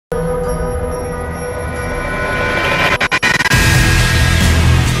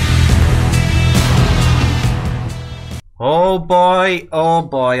oh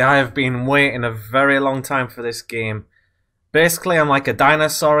boy, I have been waiting a very long time for this game. Basically, I'm like a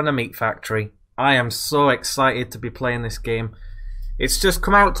dinosaur in a meat factory. I am so excited to be playing this game. It's just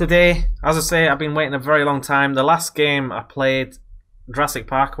come out today. As I say, I've been waiting a very long time. The last game I played, Jurassic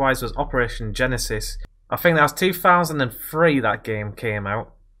Park wise, was Operation Genesis. I think that was 2003 that game came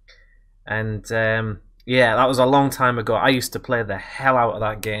out. And yeah, that was a long time ago. I used to play the hell out of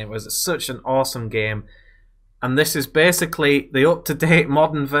that game. It was such an awesome game. And this is basically the up-to-date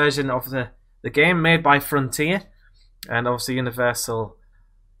modern version of the game made by Frontier. And obviously Universal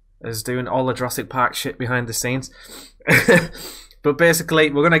is doing all the Jurassic Park shit behind the scenes. But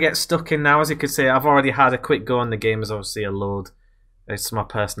basically, we're going to get stuck in now. As you can see, I've already had a quick go and the game is obviously a load. It's my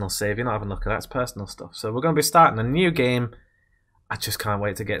personal save. You're not having a look at that. It's personal stuff. So we're going to be starting a new game. I just can't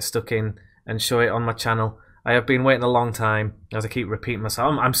wait to get stuck in and show it on my channel. I have been waiting a long time, as I keep repeating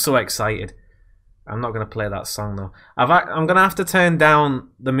myself. I'm so excited. I'm not going to play that song though. I'm going to have to turn down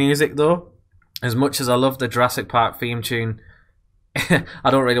the music though. As much as I love the Jurassic Park theme tune, I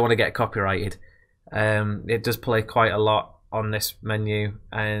don't really want to get copyrighted. It does play quite a lot on this menu,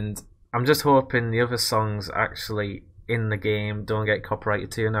 and I'm just hoping the other songs actually in the game don't get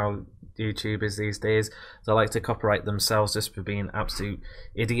copyrighted too. Now YouTube is these days, they like to copyright themselves just for being absolute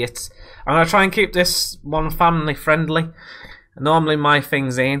idiots. I'm going to try and keep this one family friendly. Normally my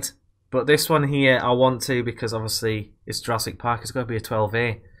things ain't, but this one here I want to, because obviously it's Jurassic Park. It's got to be a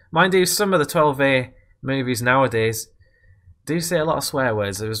 12A. Mind you, some of the 12A movies nowadays do say a lot of swear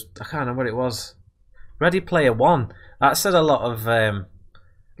words. I can't remember what it was. Ready Player One. That said a lot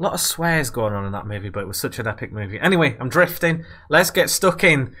of swears going on in that movie, but it was such an epic movie. Anyway, I'm drifting. Let's get stuck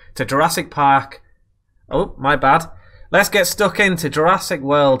in to Jurassic Park. Oh, my bad. Let's get stuck into Jurassic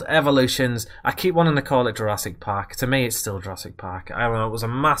World Evolutions. I keep wanting to call it Jurassic Park. To me, it's still Jurassic Park. I was a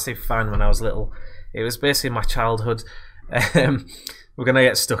massive fan when I was little. It was basically my childhood. We're going to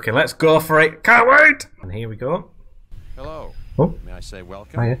get stuck in. Let's go for it. Can't wait! And here we go. Hello. Oh. May I say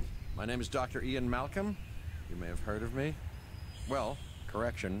welcome? Hiya. My name is Dr. Ian Malcolm. You may have heard of me. Well,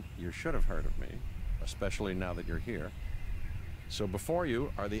 correction, you should have heard of me, especially now that you're here. So before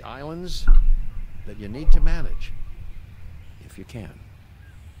you are the islands that you need to manage, if you can.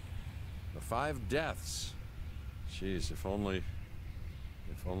 The 5 deaths. Jeez, if only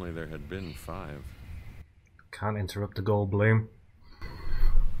there had been 5. Can't interrupt the Goldblum.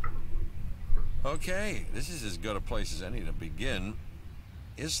 Okay, this is as good a place as any to begin.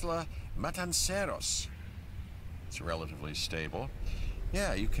 Isla Matanceros. It's relatively stable.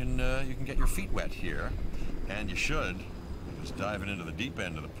 Yeah, you can get your feet wet here, and you should, because diving into the deep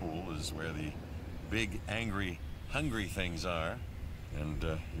end of the pool is where the big, angry, hungry things are, and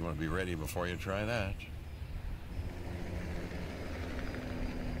you want to be ready before you try that.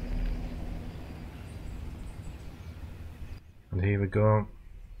 And here we go.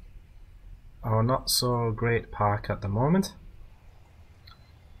 Our not so great park at the moment.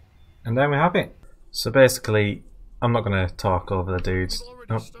 And then we have it. So basically, I'm not going to talk over the dudes.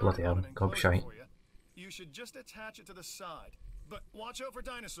 Oh, bloody hell, gobshite. You should just attach it to the side. But watch out for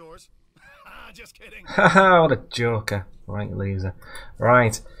dinosaurs. Just kidding. Haha, what a joker. Right, loser.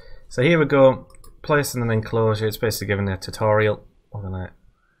 Right, so here we go. Placing an enclosure. It's basically giving a tutorial. We're going to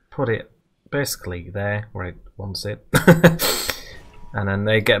put it basically there where it wants it. And then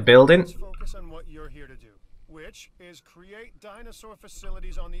they get building. Let's focus on what you're here to do, which is create dinosaur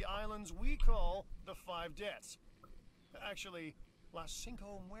facilities on the islands we call the 5 deaths. Actually, Las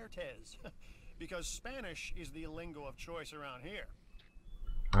Cinco Muertes, because Spanish is the lingo of choice around here.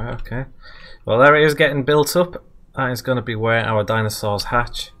 Right, okay. Well, there it is getting built up. That is going to be where our dinosaurs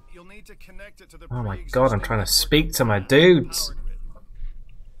hatch. You'll need to connect it to the Oh my god, I'm trying to speak to my dudes.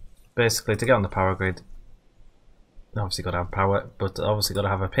 Basically, to get on the power grid, obviously got to have power, but obviously got to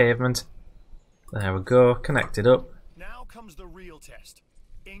have a pavement. There we go, connected up. Now comes the real test,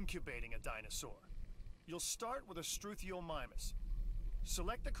 incubating a dinosaur. You'll start with a Struthiomimus.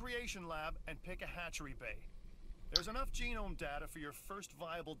 Select the creation lab and pick a hatchery bay. There's enough genome data for your first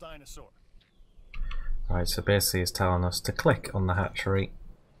viable dinosaur. Right, so basically it's telling us to click on the hatchery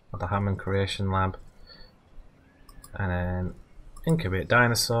or the Hammond Creation Lab and then incubate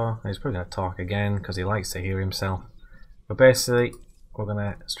dinosaur. He's probably going to talk again because he likes to hear himself. But basically, we're going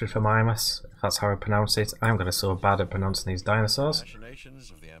to Struthiomimus, if that's how I pronounce it. I'm going to so bad at pronouncing these dinosaurs.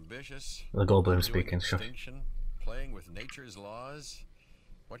 Machinations of the ambitious. The Goldblum speaking, shush. Playing with nature's laws.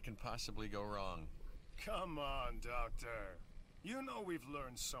 What can possibly go wrong? Come on, Doctor. You know we've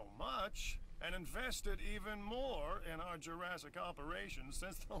learned so much and invested even more in our Jurassic operations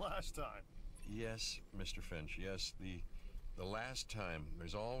since the last time. Yes, Mr. Finch, yes, the last time.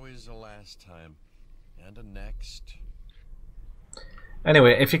 There's always a last time. And a next.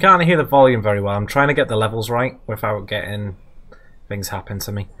 Anyway, if you can't hear the volume very well, I'm trying to get the levels right without getting things happen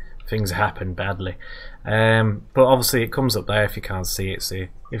to me. Things happen badly. But obviously it comes up there if you can't see it, so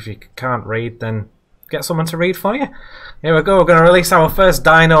if you can't read, then get someone to read for you. Here we go, we're going to release our first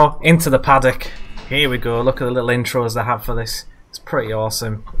dino into the paddock. Here we go, look at the little intros they have for this. It's pretty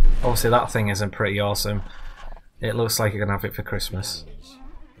awesome. Obviously that thing isn't pretty awesome. It looks like you're going to have it for Christmas.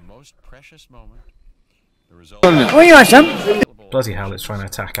 The most precious moment. The result. Oh, you want some? Bloody hell, it's trying to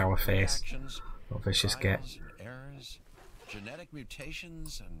attack our face. What vicious get. Errors, genetic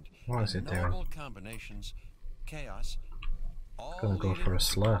mutations, and What is it doing? innumerable combinations, chaos. All Gonna go leading for a to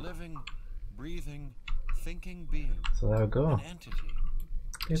slurp. living, breathing, thinking being. So there we go. An entity.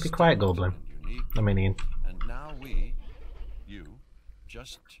 You'd be quiet, Goblin. Unique. I mean, Ian. And now we, you,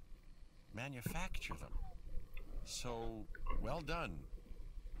 just manufacture them. So, well done,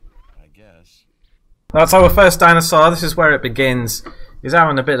 I guess. That's our first dinosaur. This is where it begins. He's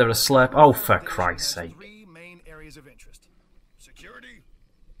having a bit of a slurp. Oh, for Christ's sake. Three main areas of interest: security,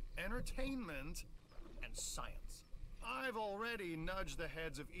 entertainment, and science. I've already nudged the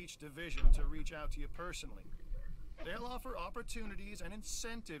heads of each division to reach out to you personally. They'll offer opportunities and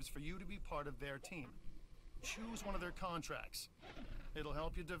incentives for you to be part of their team. Choose one of their contracts. It'll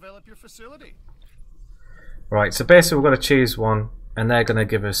help you develop your facility. Right, so basically we've got to choose one, and they're going to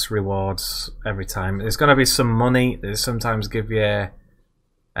give us rewards every time. There's going to be some money. They sometimes give you,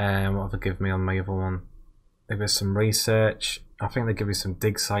 what have they given me on my other one? They give us some research. I think they give you some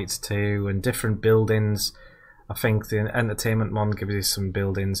dig sites too, and different buildings. I think the entertainment one gives you some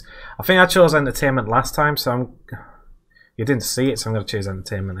buildings. I think I chose entertainment last time, so you didn't see it, so I'm going to choose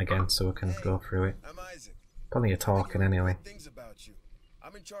entertainment again so we can go through it. I'm Isaac. Plenty of talking anyway. Things about you.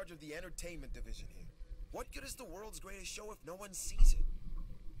 I'm in charge of the entertainment division here. What good is the world's greatest show if no one sees it?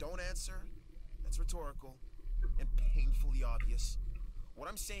 Don't answer. That's rhetorical and painfully obvious. What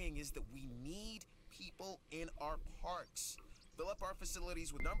I'm saying is that we need people in our parks. Fill up our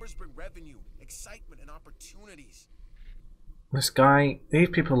facilities with numbers, bring revenue, excitement, and opportunities. This guy, these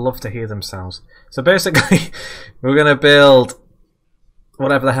people love to hear themselves. So basically, we're going to build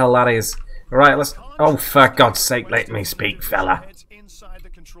whatever the hell that is. Right, let's... Oh, for God's sake, let me speak, fella. Inside the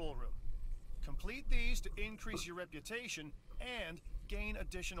control room. Complete these to increase your reputation and gain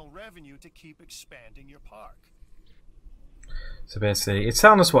additional revenue to keep expanding your park. So basically, it's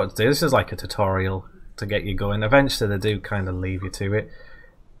telling us what to do. This is like a tutorial to get you going. Eventually, they do kind of leave you to it.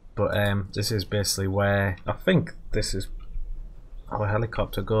 But this is basically where... I think this is how a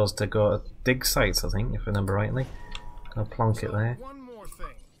helicopter goes to go to dig sites, I think, if I remember rightly. I'll plonk it there. One more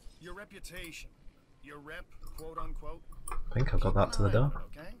thing. Your reputation. Your rep, quote unquote. I think I got that to the door.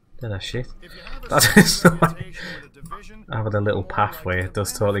 Okay? Did I shit? If you have a That is solid reputation with a division, I have a little more pathway. likely It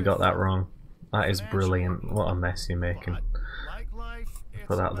does to totally got benefit that wrong. That is brilliant. What a mess you're making. But, like life, it's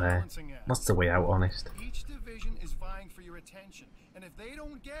Put that a there. balancing act. That's the way out, honest. Each division is vying for your attention, and if they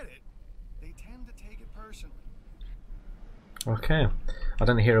don't get it, they tend to take it personally. Okay. I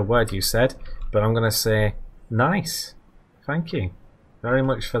didn't hear a word you said, but I'm going to say nice. Thank you very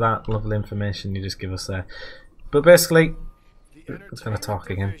much for that lovely information you just give us there. But basically, The it's going to talk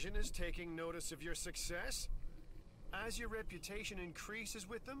again. division is taking notice of your success. As your reputation increases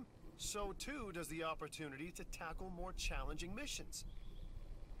with them, so too does the opportunity to tackle more challenging missions.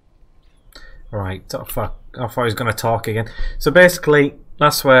 Right, oh, fuck. I thought he was going to talk again. So basically,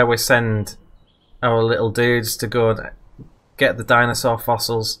 that's where we send our little dudes to go and get the dinosaur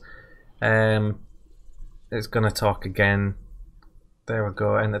fossils. It's going to talk again. There we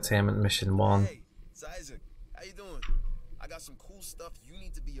go, entertainment mission 1. Hey, it's Isaac. How you doing? I got some cool stuff you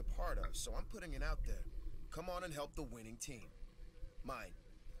need to be a part of, so I'm putting it out there. Come on and help the winning team. Mine.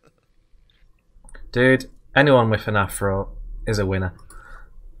 Dude, anyone with an afro is a winner.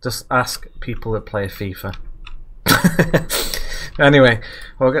 Just ask people that play FIFA. Anyway,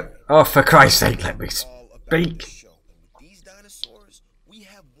 we'll get... Oh, for Christ's sake, let me All about the speak. show. And with these dinosaurs, we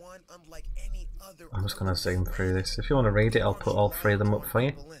have one unlike any other. I'm just going to zoom through this. If you want to read it, I'll put all 3 of them up for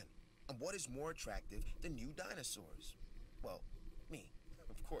you. And what is more attractive than new dinosaurs? Well, me,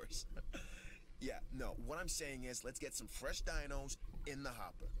 of course. Yeah, no, what I'm saying is let's get some fresh dinos in the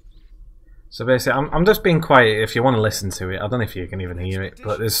hopper. So basically, I'm just being quiet if you want to listen to it. I don't know if you can even hear it,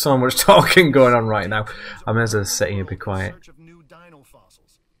 but there's so much talking going on right now. I may as well sit here and be quiet. Search of new dino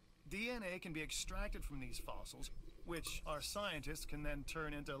fossils. DNA can be extracted from these fossils, which our scientists can then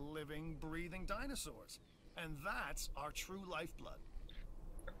turn into living, breathing dinosaurs. And that's our true lifeblood.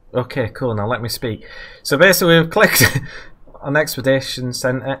 Okay, cool. Now let me speak. So basically, we've clicked on Expedition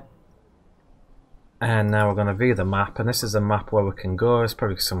Center. And now we're going to view the map, and this is a map where we can go. There's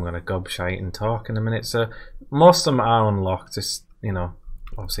probably some going to gobshite and talk in a minute. So most of them are unlocked. Just, you know,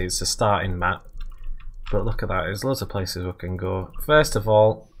 obviously it's a starting map. But look at that, there's loads of places we can go. First of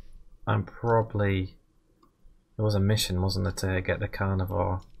all, there was a mission, wasn't there, to get the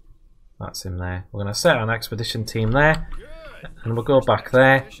carnivore. That's him there. We're going to set an expedition team there, and we'll go back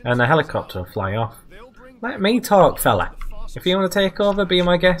there, and the helicopter will fly off. Let me talk, fella. If you want to take over, be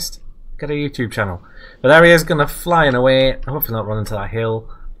my guest, get a YouTube channel. But there he is, going to flying away. Hopefully not run into that hill,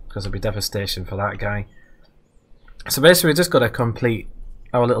 because it'll be devastation for that guy. So basically we just got to complete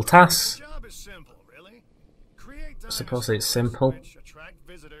our little tasks. Supposedly it's simple. Attract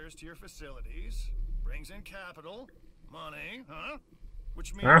visitors to your facilities, brings in capital, money,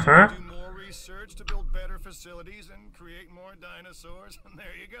 which means you can do more research to build better facilities and create more dinosaurs, and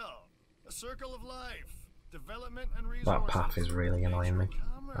there you go. A circle of life. Development and resources. That path is really annoying me.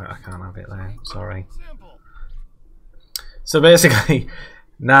 I can't have it there, sorry. So basically,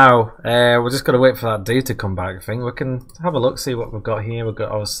 now we're just got to wait for that dude to come back. I think we can have a look, see what we've got here. We've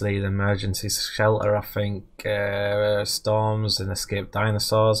got obviously the emergency shelter, I think, storms and escaped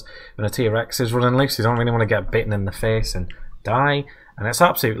dinosaurs. And a T-Rex is running loose. You don't really want to get bitten in the face and die. And it's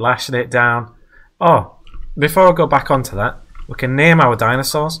absolutely lashing it down. Oh, before I go back onto that, we can name our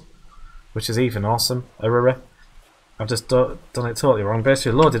dinosaurs, which is even awesome. I've just done it totally wrong.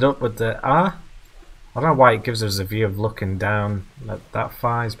 Basically loaded up with the R. I don't know why it gives us a view of looking down that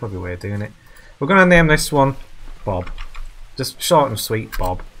far. It's probably a way of doing it. We're going to name this one Bob. Just short and sweet,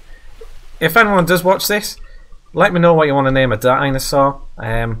 Bob. If anyone does watch this, let me know what you want to name a dinosaur.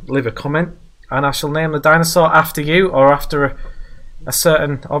 Leave a comment, and I shall name the dinosaur after you or after a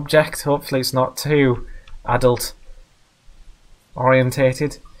certain object. Hopefully it's not too adult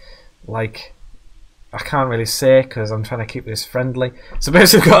orientated. Like, I can't really say because I'm trying to keep this friendly. So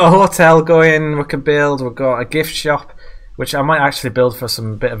basically we've got a hotel going, we can build, we've got a gift shop, which I might actually build for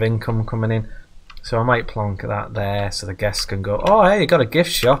some bit of income coming in. So I might plonk that there so the guests can go, oh hey, you got a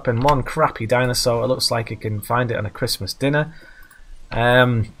gift shop and one crappy dinosaur, it looks like you can find it on a Christmas dinner.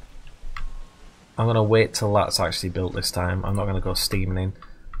 I'm going to wait till that's actually built this time. I'm not going to go steaming in.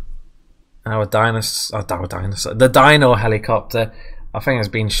 The Dino helicopter, I think it's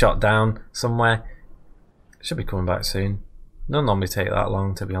been shot down somewhere. Should be coming back soon. Don't normally take that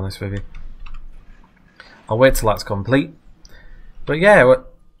long, to be honest with you. I'll wait till that's complete. But yeah,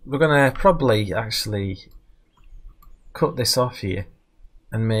 we're going to probably actually cut this off here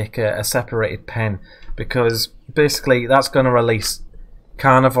and make a separated pen, because basically that's going to release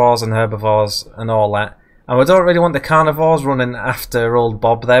carnivores and herbivores and all that. And we don't really want the carnivores running after old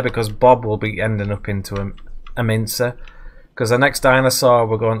Bob there, because Bob will be ending up into a mincer. Because the next dinosaur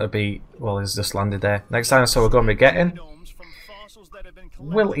we're going to be, well, he's just landed there. Next dinosaur we're going to be getting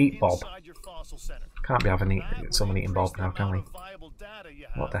will eat Bob. Can't be having someone eating Bob now, can we?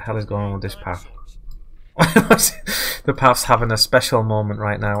 What the hell is going on with this path? The path's having a special moment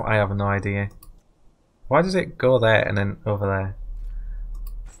right now. I have no idea. Why does it go there and then over there?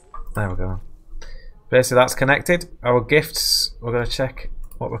 There we go. Basically that's connected. Our gifts, we're going to check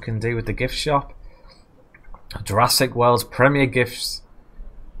what we can do with the gift shop. Jurassic World's premier gifts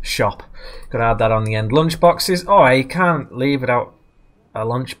shop. Gotta add that on the end. Lunchboxes. Oh, you can't leave without a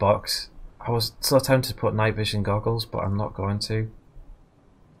lunchbox. I was so tempted to put night vision goggles, but I'm not going to.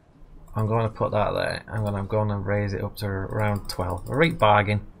 I'm going to put that there. I'm going to raise it up to around 12. A right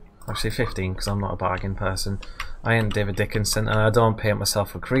bargain. Actually 15, because I'm not a bargain person. I ain't David Dickinson, and I don't paint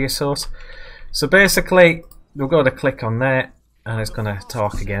myself with creosote. So basically, we'll go to click on there, and it's going to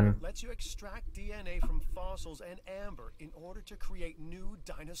talk again. Lets you extract DNA from fossils and amber in order to create new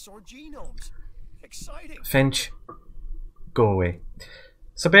dinosaur genomes. Exciting. Finch, go away.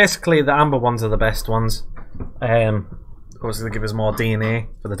 So basically the amber ones are the best ones. Obviously they give us more DNA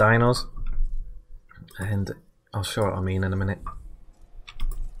for the dinos. And I'll show what I mean in a minute.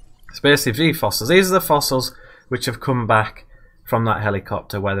 So basically V fossils. These are the fossils which have come back from that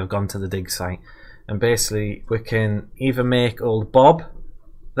helicopter where they've gone to the dig site. And basically we can either make old Bob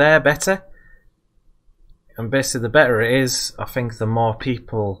there better. And basically the better it is, I think the more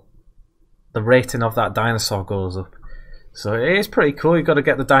people, the rating of that dinosaur goes up. So it is pretty cool. You've got to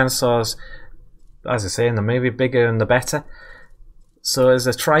get the dinosaurs, as I say, and the maybe bigger and the better. So there's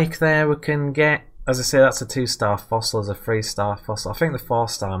a trike there we can get. As I say, that's a 2-star fossil, there's a 3-star fossil. I think the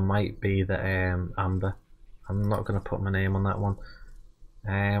 4-star might be the amber. I'm not going to put my name on that one.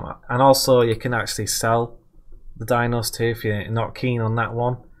 And also you can actually sell the dinos too if you're not keen on that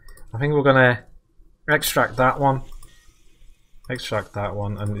one. I think we're going to extract that one. Extract that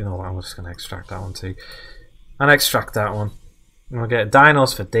one, and you know what, I'm just going to extract that one too. And extract that one. And we'll get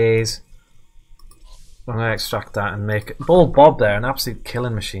dinos for days. I'm going to extract that and make Bull Bob there, an absolute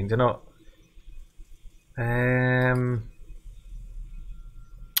killing machine. Do you know?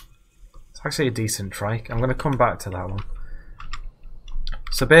 It's actually a decent trike. I'm going to come back to that one.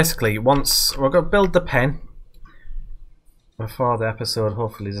 So basically, once we're going to build the pen before the episode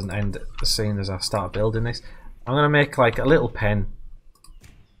hopefully doesn't end as soon as I start building this. I'm going to make like a little pen.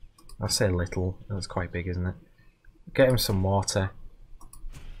 I say little, it's quite big, isn't it? Get him some water.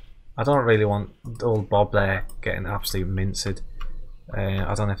 I don't really want old Bob there getting absolutely minced.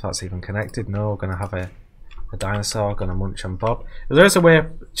 I don't know if that's even connected. No, we're going to have a dinosaur going to munch on Bob. There is a way of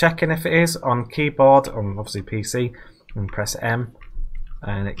checking if it is on keyboard, on obviously PC, and press M,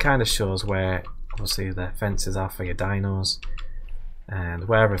 and it kind of shows where obviously the fences are for your dinos and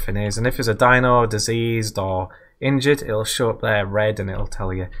where everything is. And if there's a dino diseased or injured, it'll show up there red and it'll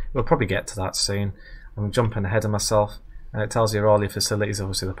tell you. We'll probably get to that soon. I'm jumping ahead of myself. And it tells you all your facilities,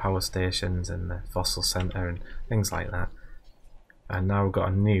 obviously the power stations and the fossil centre and things like that. And now we've got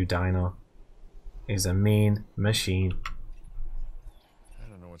a new dino. He's a mean machine. I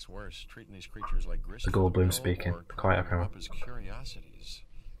don't know what's worse, treating these creatures like The Goldblum speaking, quite apparent. Curiosities.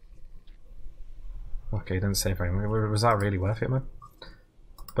 Okay, didn't say very much. Was that really worth it, man?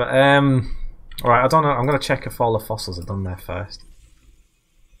 But alright, I don't know. I'm gonna check if all the fossils are done there first.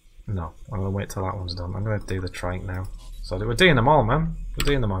 No, I'm gonna wait till that one's done. I'm gonna do the trike now. So we're doing them all, man. We're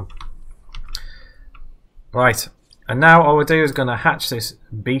doing them all. Right, and now all we do is gonna hatch this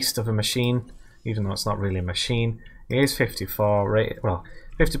beast of a machine, even though it's not really a machine. It is 54 rated, well,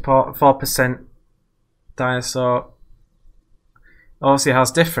 54% dinosaur. Obviously, it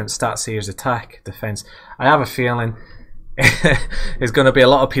has different stats here as attack, defense. I have a feeling there's going to be a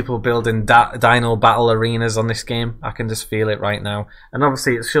lot of people building dino battle arenas on this game. I can just feel it right now. And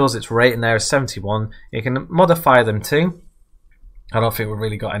obviously it shows its rating there is 71. You can modify them too. I don't think we've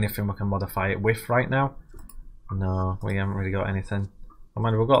really got anything we can modify it with right now. No, we haven't really got anything. I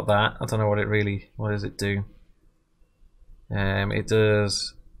mean, we've got that. I don't know what does it do? It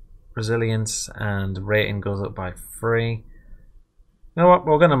does resilience and rating goes up by 3. You know what?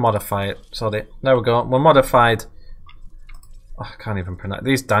 We're going to modify it. So there we go. We're modified. Oh, I can't even pronounce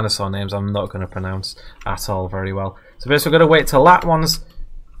these dinosaur names. I'm not going to pronounce at all very well. So basically, we're going to wait till that one's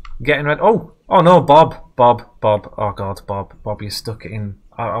getting ready. Oh no, Bob. Oh God, Bob, you stuck it in.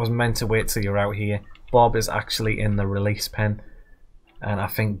 I was meant to wait till you're out here. Bob is actually in the release pen, and I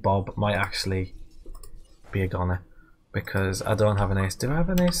think Bob might actually be a goner because I don't have an AC. Do I have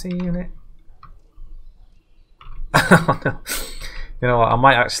an AC unit? Oh no. You know what, I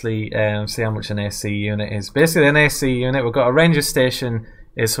might actually see how much an AC unit is. Basically, an AC unit, we've got a ranger station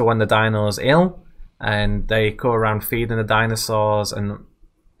is for when the dino's ill and they go around feeding the dinosaurs and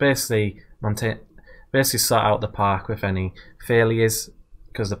basically sort out the park with any failures,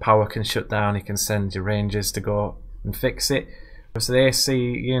 because the power can shut down. You can send your rangers to go and fix it. So the AC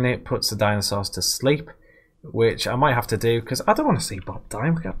unit puts the dinosaurs to sleep, which I might have to do because I don't want to see Bob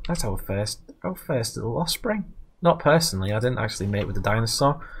die. That's our first little offspring. Not personally, I didn't actually mate with the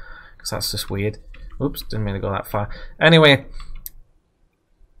dinosaur because that's just weird. Oops, didn't mean to go that far. Anyway,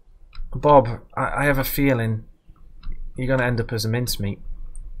 Bob, I have a feeling you're going to end up as a mincemeat.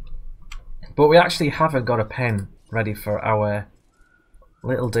 But we actually haven't got a pen ready for our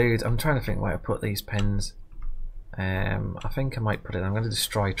little dude. I'm trying to think where to put these pens. I think I might put it. I'm going to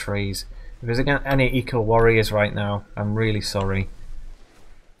destroy trees. If there's any eco warriors right now, I'm really sorry.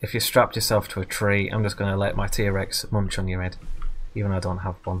 If you strapped yourself to a tree, I'm just going to let my T-Rex munch on your head. Even though I don't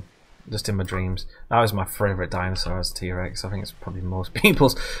have one. Just in my dreams. That was my favourite dinosaur as T-Rex. I think it's probably most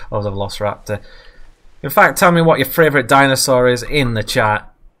people's of the Velociraptor. In fact, tell me what your favourite dinosaur is in the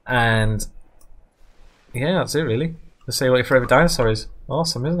chat. And yeah, that's it really. Let's see what your favourite dinosaur is.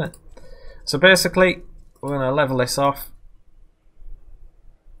 Awesome, isn't it? So basically, we're going to level this off.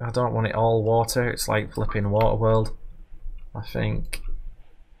 I don't want it all water. It's like flipping Waterworld. I think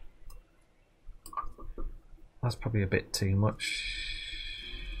that's probably a bit too much.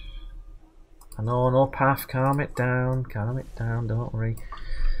 I know, no path, calm it down, don't worry.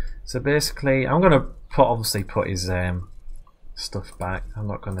 So basically, I'm going to obviously put his stuff back. I'm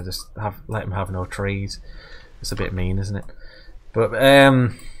not going to just let him have no trees. It's a bit mean, isn't it? But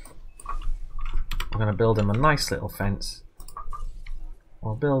I'm going to build him a nice little fence.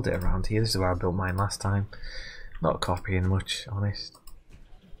 I'll build it around here. This is where I built mine last time. Not copying much, honest.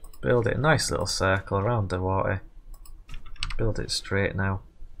 Build it a nice little circle around the water. Build it straight now.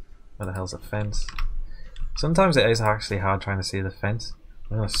 Where the hell's the fence? Sometimes it is actually hard trying to see the fence.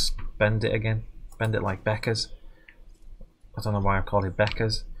 I'm going to bend it again. Bend it like Becker's. I don't know why I called it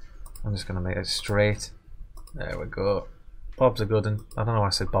Becker's. I'm just going to make it straight. There we go. Bob's a good one. I don't know why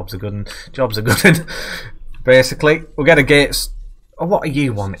I said Bob's a good one. Job's a good one. Basically, we'll get a gate. Oh, what are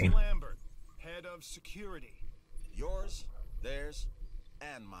you wanting? Lambert, head of security. Yours, theirs,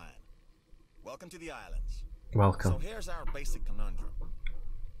 and mine. Welcome to the islands. Welcome. So here's our basic conundrum.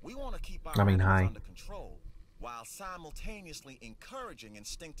 We want to keep our I mean, animals hi. under control while simultaneously encouraging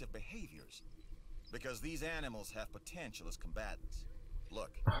instinctive behaviors. Because these animals have potential as combatants.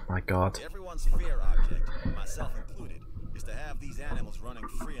 Look, Oh my god. everyone's fear object, myself included, is to have these animals running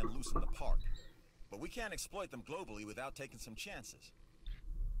free and loose in the park. But we can't exploit them globally without taking some chances.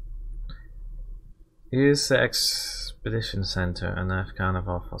 Use the expedition center and Earth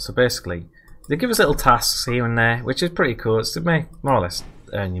Carnival. So basically, they give us little tasks here and there, which is pretty cool. It's to make more or less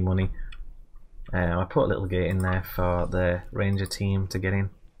earn you money. I put a little gate in there for the ranger team to get in,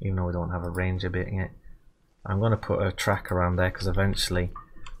 even though we don't have a ranger bit yet. I'm going to put a track around there because eventually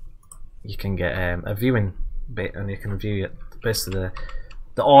you can get a viewing bit, and you can view it. Basically,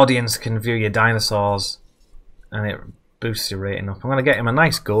 the audience can view your dinosaurs, and it boosts your rating up. I'm going to get him a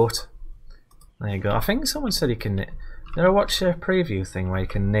nice goat. There you go. I think someone said you can. Did I watch a preview thing where you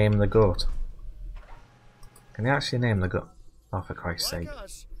can name the goat? Can you actually name the goat? Oh, for Christ's sake!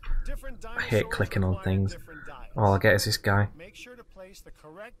 I hate clicking on things. All I get is this guy. Make sure to place the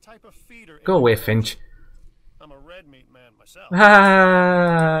correct type of feeder. Go away, Finch. I'm a red meat man myself.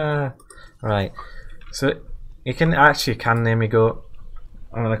 Ah! Right. So you can actually name your goat.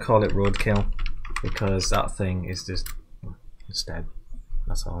 I'm gonna call it Roadkill because that thing is just it's dead.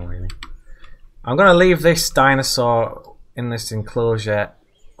 That's all really. I'm gonna leave this dinosaur in this enclosure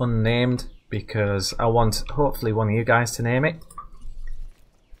unnamed because I want hopefully one of you guys to name it.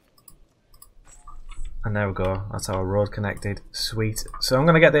 And there we go. That's our road connected. Sweet. So I'm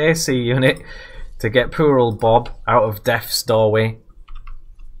gonna get the AC unit to get poor old Bob out of death's doorway.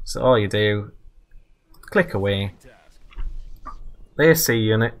 So all you do, click away. The AC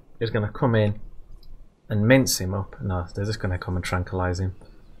unit is going to come in and mince him up. No, they're just going to come and tranquilize him.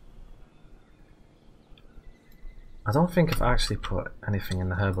 I don't think I've actually put anything in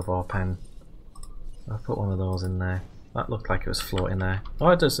the herbivore pen. I'll put one of those in there. That looked like it was floating there. Oh,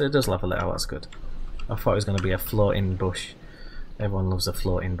 it does level it out, that's good. I thought it was going to be a floating bush. Everyone loves a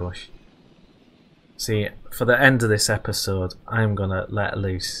floating bush. See, for the end of this episode, I'm going to let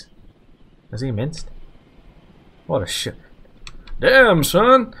loose. Has he minced? What a shit. Damn,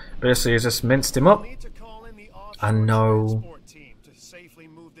 son! Basically, he's just minced him up. I know.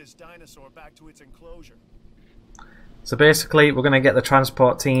 So basically, we're going to get the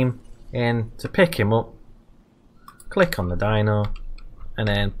transport team in to pick him up. Click on the dino, and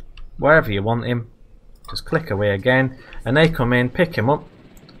then wherever you want him, just click away again, and they come in, pick him up.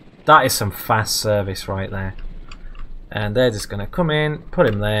 That is some fast service right there. And they're just going to come in, put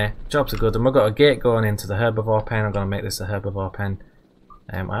him there, jobs are good, and we've got a gate going into the herbivore pen. I'm going to make this a herbivore pen.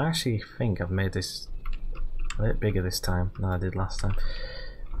 I actually think I've made this a bit bigger this time than I did last time.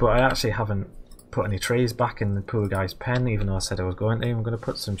 But I actually haven't put any trees back in the poor guy's pen, even though I said I was going to. I'm going to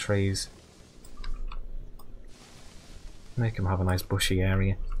put some trees. Make him have a nice bushy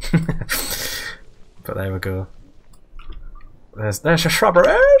area. But there we go. There's the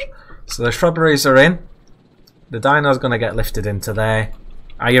shrubberies! So the shrubberies are in. The dino's going to get lifted into there.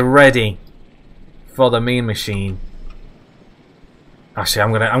 Are you ready for the mean machine?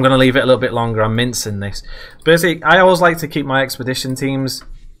 Actually, I'm gonna leave it a little bit longer. I'm mincing this. Basically, I always like to keep my expedition teams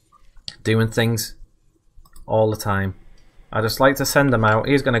doing things all the time. I just like to send them out.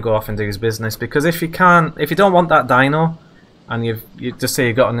 He's going to go off and do his business, because if you don't want that dino, and you just say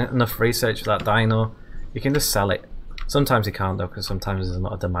you've got enough research for that dino, you can just sell it. Sometimes you can't though, because sometimes there's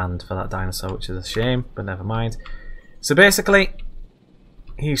not a demand for that dinosaur, which is a shame, but never mind. So basically,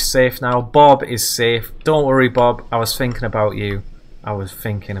 he's safe now. Bob is safe. Don't worry, Bob. I was thinking about you. I was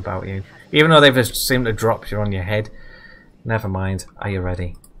thinking about you. Even though they've just seemed to drop you on your head. Never mind. Are you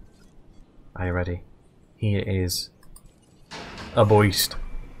ready? Are you ready? Here is a beast.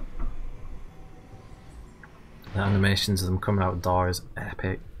 The animations of them coming out the door is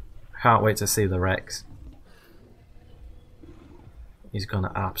epic. Can't wait to see the Rex. He's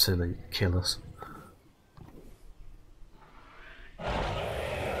gonna absolutely kill us.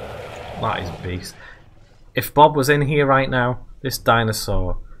 That is a beast. If Bob was in here right now, this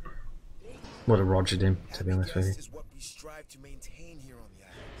dinosaur would have rogered him, to be honest with you. Is what we strive to maintain here on the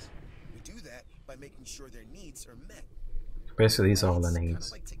islands. We do that by making sure their needs are met. Basically, these are all the It's needs. kind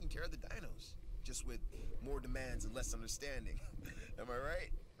of like taking care of the dinos, just with more demands and less understanding. Am I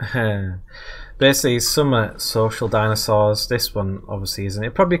right? Basically, some are social dinosaurs. This one obviously isn't.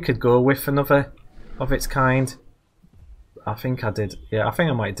 It probably could go with another of its kind. I think I did. Yeah, I think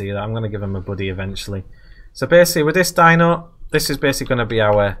I might do that. I'm going to give him a buddy eventually. So basically with this dino, this is basically going to be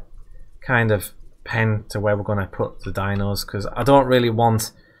our kind of pen to where we're going to put the dinos, because I don't really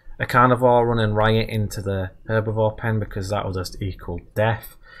want a carnivore running riot into the herbivore pen, because that will just equal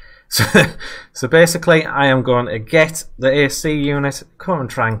death. So basically I am going to get the AC unit, come and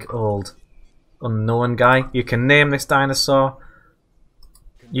trank old unknown guy. You can name this dinosaur.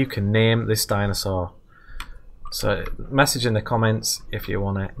 You can name this dinosaur. So message in the comments if you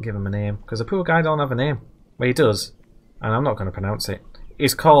want to give him a name, because the poor guy don't have a name. Well, he does, and I'm not going to pronounce it.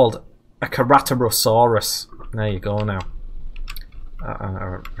 He's called a Ceratosaurus. There you go now.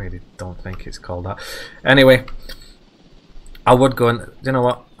 I really don't think it's called that. Anyway, I would go and... You know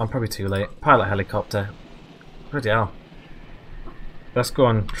what? I'm probably too late. Pilot helicopter. Bloody hell. Let's go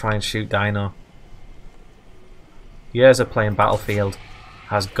and try and shoot Dino. Years of playing Battlefield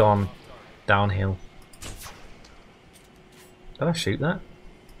has gone downhill. Did I shoot that?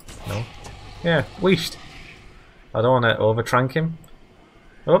 No. Yeah, wheeshed. I don't want to overtrank him.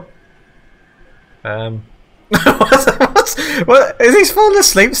 Oh. What? Is he falling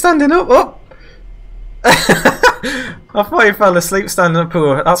asleep standing up? Oh. I thought he fell asleep standing up.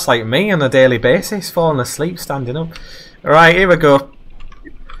 That's like me on a daily basis, falling asleep standing up. Alright, here we go.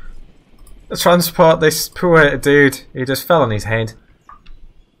 Transport this poor dude. He just fell on his head.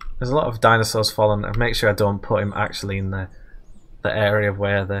 There's a lot of dinosaurs falling. I make sure I don't put him actually in the area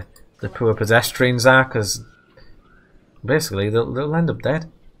where the poor pedestrians are, because basically they'll end up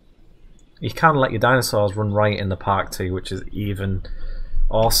dead. You can let your dinosaurs run right in the park too, which is even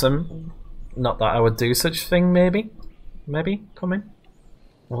awesome. Not that I would do such a thing, maybe. Come in.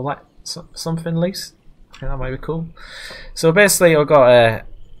 We'll let something loose. I think that might be cool. So basically we've got a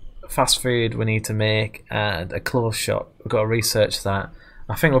fast food we need to make and a clothes shop. We've got to research that.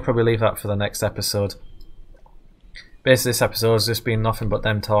 I think we'll probably leave that for the next episode. Basically this episode has just been nothing but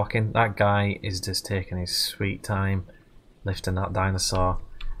them talking. That guy is just taking his sweet time lifting that dinosaur.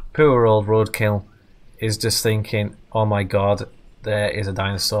 Poor old Roadkill is just thinking, oh my god, there is a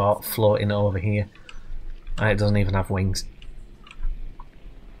dinosaur floating over here and it doesn't even have wings.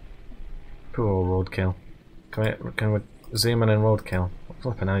 Poor old Roadkill. Can we zoom in on Roadkill?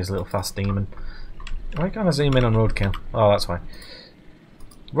 Flipping out his little fast demon. Why can't I zoom in on Roadkill? Oh, that's why.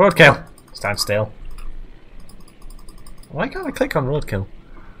 Roadkill! Stand still. Why can't I click on Roadkill?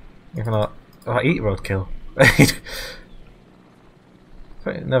 Even though I eat Roadkill.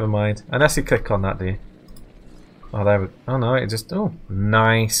 Never mind. Unless you click on that, do you? Oh, there we go. Oh no, it just... Oh,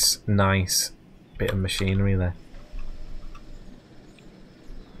 nice bit of machinery there.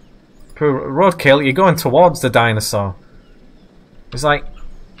 Poor Roadkill, you're going towards the dinosaur. It's like,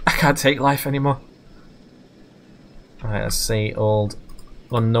 I can't take life anymore. Alright, let's see. Old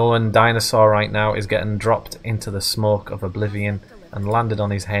unknown dinosaur right now is getting dropped into the smoke of oblivion and landed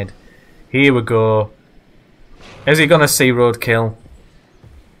on his head. Here we go. Is he gonna see Roadkill?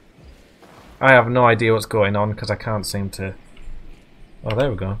 I have no idea what's going on because I can't seem to... Oh, there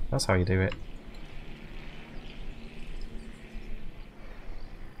we go. That's how you do it.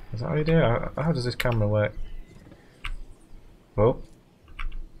 Is that how you do it? How does this camera work? Oh.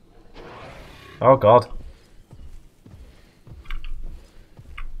 Oh god.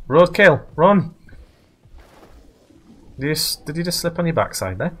 Roadkill, run! Did you just slip on your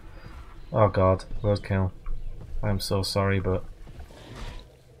backside there? Oh god, Roadkill. I'm so sorry, but...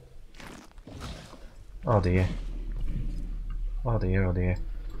 Oh dear. Oh dear, oh dear.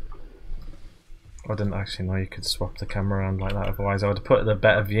 I didn't actually know you could swap the camera around like that, otherwise I would have put a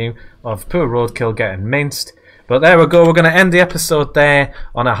better view of poor Roadkill getting minced. But there we go, we're going to end the episode there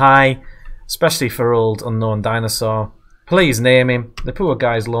on a high, especially for old unknown dinosaur. Please name him, the poor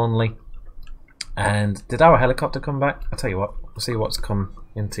guy's lonely. And did our helicopter come back? I'll tell you what, we'll see what's come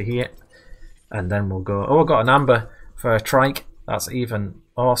into here. And then we'll go, oh, we've got an amber for a trike, that's even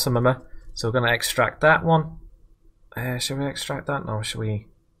awesomer. So we're going to extract that one. Should we extract that? No, should we?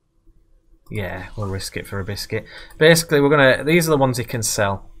 Yeah, we'll risk it for a biscuit. Basically, we're going to... These are the ones you can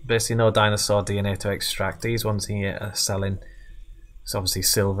sell. Basically, no dinosaur DNA to extract. These ones here are selling. It's obviously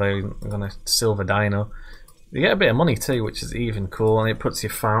silver. We're going to silver dino. You get a bit of money too, which is even cool. And it puts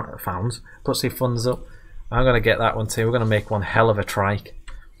your puts your funds up. I'm going to get that one too. We're going to make one hell of a trike.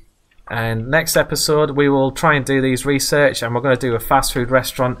 And next episode we will try and do these research and we're going to do a fast food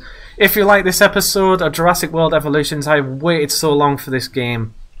restaurant. If you like this episode of Jurassic World Evolutions, I've waited so long for this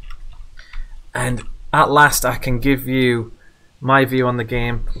game. And at last I can give you my view on the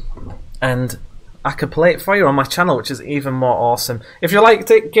game. And I can play it for you on my channel, which is even more awesome. If you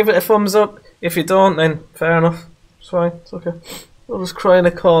liked it, give it a thumbs up. If you don't, then fair enough. It's fine, it's okay. I'll just cry in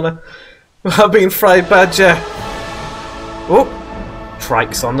a corner. I've been FriedBadger. Oh!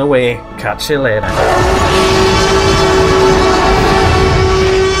 Trike's on the way. Catch you later.